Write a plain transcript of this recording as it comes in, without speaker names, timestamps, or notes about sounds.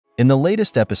In the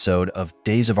latest episode of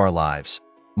Days of Our Lives,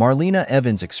 Marlena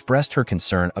Evans expressed her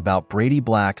concern about Brady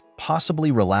Black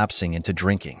possibly relapsing into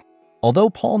drinking. Although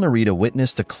Paul Narita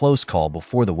witnessed a close call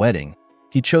before the wedding,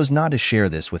 he chose not to share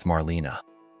this with Marlena.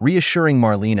 Reassuring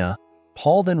Marlena,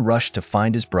 Paul then rushed to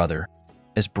find his brother,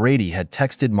 as Brady had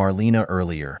texted Marlena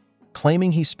earlier,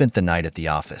 claiming he spent the night at the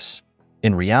office.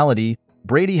 In reality,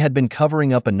 Brady had been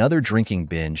covering up another drinking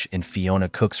binge in Fiona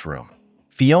Cook's room.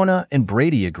 Fiona and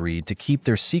Brady agreed to keep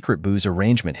their secret booze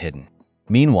arrangement hidden.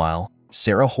 Meanwhile,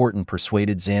 Sarah Horton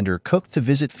persuaded Xander Cook to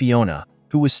visit Fiona,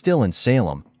 who was still in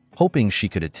Salem, hoping she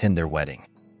could attend their wedding.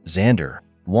 Xander,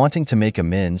 wanting to make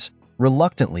amends,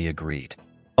 reluctantly agreed.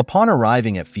 Upon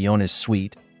arriving at Fiona's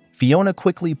suite, Fiona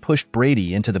quickly pushed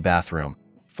Brady into the bathroom,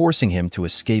 forcing him to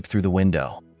escape through the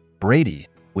window. Brady,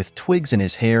 with twigs in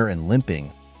his hair and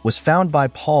limping, was found by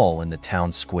Paul in the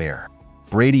town square.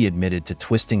 Brady admitted to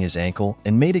twisting his ankle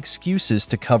and made excuses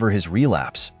to cover his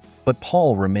relapse, but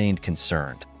Paul remained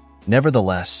concerned.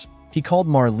 Nevertheless, he called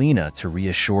Marlena to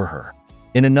reassure her.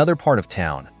 In another part of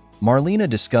town, Marlena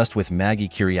discussed with Maggie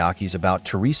Kyriakis about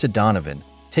Teresa Donovan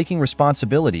taking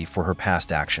responsibility for her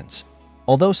past actions.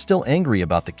 Although still angry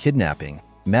about the kidnapping,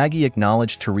 Maggie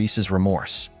acknowledged Teresa's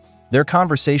remorse. Their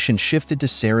conversation shifted to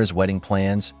Sarah's wedding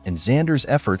plans and Xander's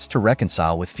efforts to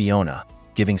reconcile with Fiona,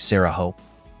 giving Sarah hope.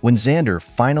 When Xander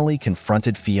finally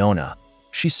confronted Fiona,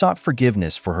 she sought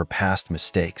forgiveness for her past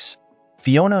mistakes.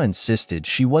 Fiona insisted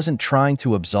she wasn't trying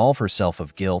to absolve herself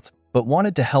of guilt, but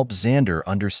wanted to help Xander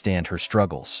understand her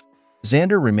struggles.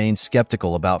 Xander remained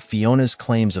skeptical about Fiona's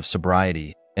claims of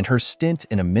sobriety and her stint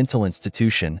in a mental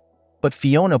institution, but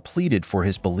Fiona pleaded for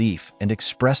his belief and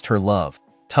expressed her love,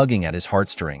 tugging at his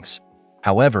heartstrings.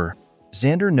 However,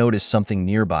 Xander noticed something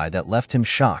nearby that left him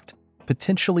shocked,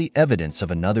 potentially evidence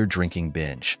of another drinking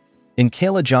binge. In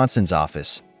Kayla Johnson's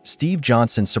office, Steve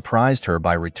Johnson surprised her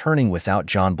by returning without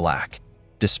John Black.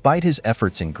 Despite his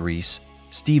efforts in Greece,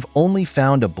 Steve only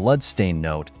found a blood-stained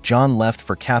note John left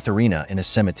for Katharina in a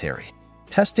cemetery.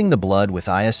 Testing the blood with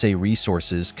ISA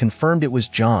resources confirmed it was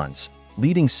John's,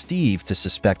 leading Steve to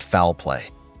suspect foul play.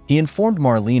 He informed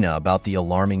Marlena about the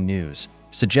alarming news,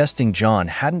 suggesting John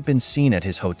hadn't been seen at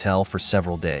his hotel for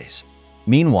several days.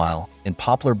 Meanwhile, in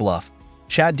Poplar Bluff,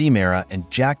 Chad DiMera and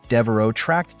Jack Devereaux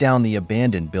tracked down the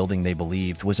abandoned building they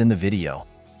believed was in the video,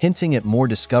 hinting at more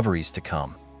discoveries to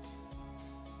come.